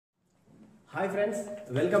Hi friends,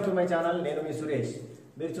 welcome to my channel. నేను మీ సురేష్.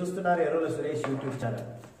 మీరు చూస్తున్నారు Errolla Suresh YouTube channel.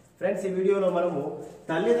 Friends, ఈ వీడియోలో మనము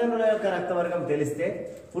తల్లిదండ్రుల యొక్క రక్తవర్గం తెలిస్తే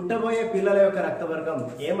పుట్టబోయే పిల్లల యొక్క రక్తవర్గం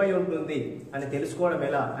ఏమై ఉంటుంది అని తెలుసుకోవడం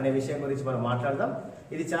ఎలా అనే విషయం గురించి మనం మాట్లాడదాం.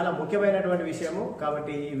 ఇది చాలా ముఖ్యమైనటువంటి విషయము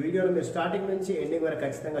కాబట్టి ఈ వీడియోను మీరు స్టార్టింగ్ నుంచి ఎండింగ్ వరకు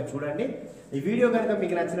ఖచ్చితంగా చూడండి. ఈ వీడియో కనుక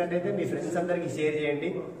మీకు నచ్చినట్టయితే మీ ఫ్రెండ్స్ అందరికీ షేర్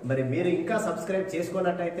చేయండి. మరి మీరు ఇంకా సబ్స్క్రైబ్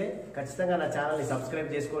చేసుకున్నట్టయితే ఖచ్చితంగా నా ఛానల్ని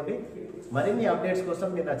సబ్స్క్రైబ్ చేసుకోండి. మరిన్ని అప్డేట్స్ కోసం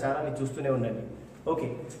మీరు నా ఛానల్ని చూస్తూనే ఉండండి. ఓకే,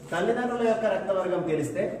 తల్లిదండ్రుల యొక్క రక్తవర్గం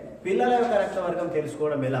తెలిస్తే పిల్లల యొక్క రక్తవర్గం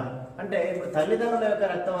తెలుసుకోవడం ఎలా అంటే, ఇప్పుడు తల్లిదండ్రుల యొక్క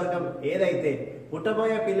రక్తవర్గం ఏదైతే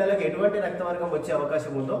పుట్టబోయే పిల్లలకు ఎటువంటి రక్తవర్గం వచ్చే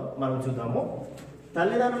అవకాశం ఉందో మనం చూద్దాము.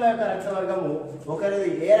 తల్లిదండ్రుల యొక్క రక్తవర్గము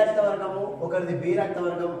ఒకరిది ఏ రక్తవర్గము, ఒకరిది బి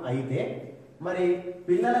రక్తవర్గం అయితే మరి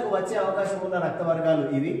పిల్లలకు వచ్చే అవకాశం ఉన్న రక్తవర్గాలు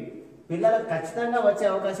ఇవి. పిల్లలకు ఖచ్చితంగా వచ్చే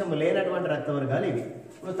అవకాశం లేనటువంటి రక్తవర్గాలు ఇవి.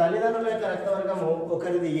 ఇప్పుడు తల్లిదండ్రుల యొక్క రక్తవర్గము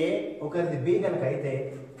ఒకరిది ఏ, ఒకరిది బి కనుక అయితే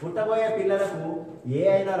పుట్టబోయే పిల్లలకు ఏ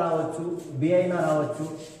అయినా రావచ్చు, బి అయినా రావచ్చు,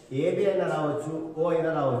 ఏబి అయినా రావచ్చు, ఓ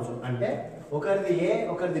అయినా రావచ్చు. అంటే ఒకరిది ఏ,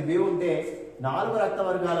 ఒకరిది బి ఉంటే 4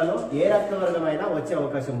 రక్తవర్గాలలో ఏ రక్తవర్గం అయినా వచ్చే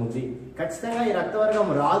అవకాశం ఉంది. ఖచ్చితంగా ఈ రక్తవర్గం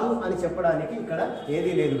రాదు అని చెప్పడానికి ఇక్కడ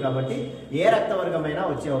ఏదీ లేదు కాబట్టి ఏ రక్తవర్గం అయినా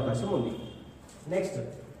వచ్చే అవకాశం ఉంది. నెక్స్ట్,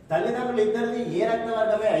 తల్లిదండ్రులు ఇద్దరిది ఏ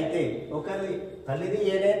రక్తవర్గమే అయితే, ఒకరిది తల్లిది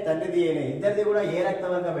ఏనే, తండ్రిది ఏనే, ఇద్దరిది కూడా ఏ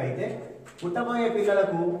రక్తవర్గమే అయితే పుట్టబోయే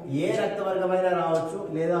పిల్లలకు ఏ రక్తవర్గమైనా రావచ్చు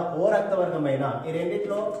లేదా ఓ రక్తవర్గమైనా ఈ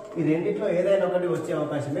రెండిట్లో ఏదైనా ఒకటి వచ్చే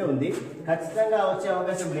అవకాశమే ఉంది. ఖచ్చితంగా వచ్చే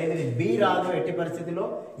అవకాశం లేనిది బి రాదు ఎట్టి పరిస్థితిలో,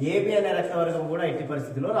 ఏబి అనే రక్తవర్గం కూడా ఎట్టి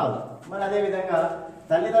పరిస్థితిలో రాదు. మరి అదే విధంగా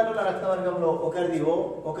తల్లిదండ్రుల రక్తవర్గంలో ఒకరిది ఓ,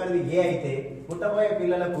 ఒకరిది ఏ అయితే పుట్టబోయే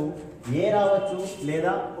పిల్లలకు ఏ రావచ్చు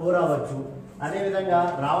లేదా ఓ రావచ్చు. అదేవిధంగా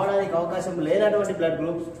రావడానికి అవకాశం లేనటువంటి బ్లడ్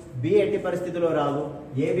గ్రూప్స్ బి ఎట్టి పరిస్థితిలో రాదు,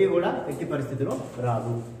 ఏబి కూడా ఎట్టి పరిస్థితిలో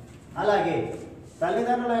రాదు. అలాగే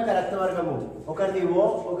తల్లిదండ్రుల యొక్క రక్తవర్గము ఒకరిది ఓ,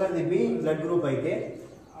 ఒకరిది బి బ్లడ్ గ్రూప్ అయితే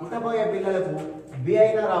పుట్టబోయే పిల్లలకు బి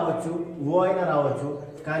అయినా రావచ్చు, ఓ అయినా రావచ్చు,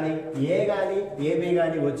 కానీ ఏ కానీ ఏబి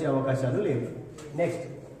కానీ వచ్చే అవకాశాలు లేవు. నెక్స్ట్,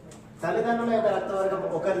 తల్లిదండ్రుల యొక్క రక్తవర్గం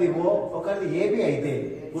ఒకరిది ఓ, ఒకరిది ఏబి అయితే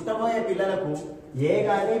పుట్టబోయే పిల్లలకు ఏ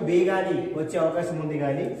కానీ బి కానీ వచ్చే అవకాశం ఉంది,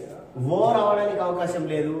 కానీ ఓ రావడానికి అవకాశం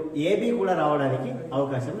లేదు, ఏబి కూడా రావడానికి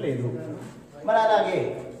అవకాశం లేదు. మరి అలాగే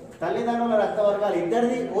తల్లిదండ్రుల రక్తవర్గాలు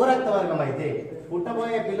ఇద్దరిది ఓ రక్తవర్గం అయితే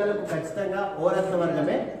పుట్టబోయే పిల్లలకు ఖచ్చితంగా ఓ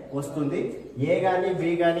రక్తవర్గమే వస్తుంది. ఏ కానీ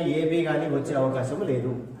బి కానీ ఏబి కానీ వచ్చే అవకాశం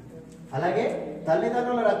లేదు. అలాగే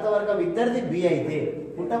తల్లిదండ్రుల రక్తవర్గం ఇద్దరిది బి అయితే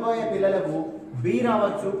పుట్టబోయే పిల్లలకు బి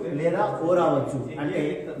రావచ్చు లేదా ఓ రావచ్చు. అంటే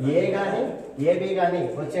ఏ కానీ ఏబి కానీ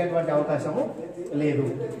వచ్చేటువంటి అవకాశము లేదు.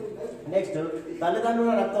 నెక్స్ట్,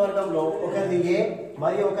 తల్లిదండ్రుల రక్తవర్గంలో ఒకరిది ఏ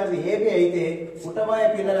మరియు ఒకరిది ఏబి అయితే పుట్టబోయే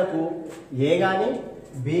పిల్లలకు ఏ కానీ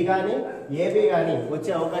బి కానీ ఏబి కానీ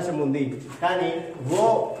వచ్చే అవకాశం ఉంది, కానీ ఓ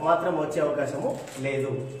మాత్రం వచ్చే అవకాశము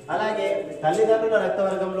లేదు. అలాగే తల్లిదండ్రుల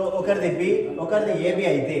రక్తవర్గంలో ఒకరిది బి, ఒకరిది ఏబి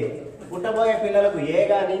అయితే పుట్టబోయే పిల్లలకు ఏ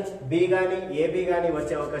కానీ బి కానీ ఏబి కానీ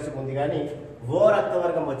వచ్చే అవకాశం ఉంది, కానీ ఓ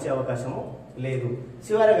రక్తవర్గం వచ్చే అవకాశము లేదు.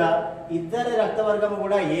 చివరగా ఇద్దరి రక్తవర్గం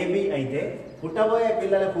కూడా ఏబి అయితే పుట్టబోయే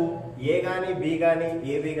పిల్లలకు ఏ కానీ బి కానీ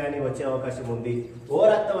ఏబి కానీ వచ్చే అవకాశం ఉంది, ఓ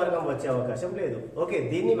రక్తవర్గం వచ్చే అవకాశం లేదు. ఓకే,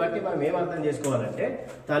 దీన్ని బట్టి మనం ఏం అర్థం చేసుకోవాలంటే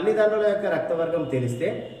తల్లిదండ్రుల యొక్క రక్తవర్గం తెలిస్తే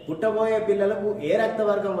పుట్టబోయే పిల్లలకు ఏ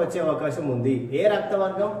రక్తవర్గం వచ్చే అవకాశం ఉంది, ఏ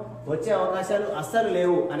రక్తవర్గం వచ్చే అవకాశాలు అస్సలు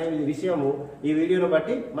లేవు అనే విషయము ఈ వీడియోను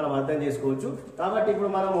బట్టి మనం అర్థం చేసుకోవచ్చు. కాబట్టి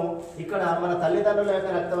ఇప్పుడు మనము ఇక్కడ మన తల్లిదండ్రుల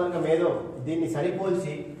యొక్క రక్తవర్గం ఏదో దీన్ని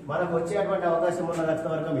సరిపోల్చి మనకు వచ్చేటువంటి అవకాశం ఉన్న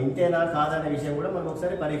రక్తవర్గం ఇంతేనా కాదనే విషయం కూడా మనం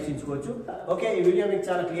ఒకసారి పరీక్షించుకోవచ్చు. ఓకే, ఈ వీడియో మీకు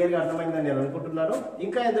చాలా క్లియర్ గా అర్థమైందని నేను అనుకుంటున్నాను.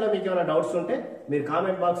 ఇంకా ఇందులో మీకు ఏమైనా డౌట్స్ ఉంటే మీరు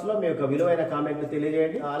కామెంట్ బాక్స్ లో మీ యొక్క విలువైన కామెంట్లు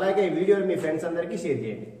తెలియజేయండి. అలాగే ఈ వీడియోని మీ ఫ్రెండ్స్ అందరికీ షేర్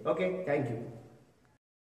చేయండి. Okay, thank you.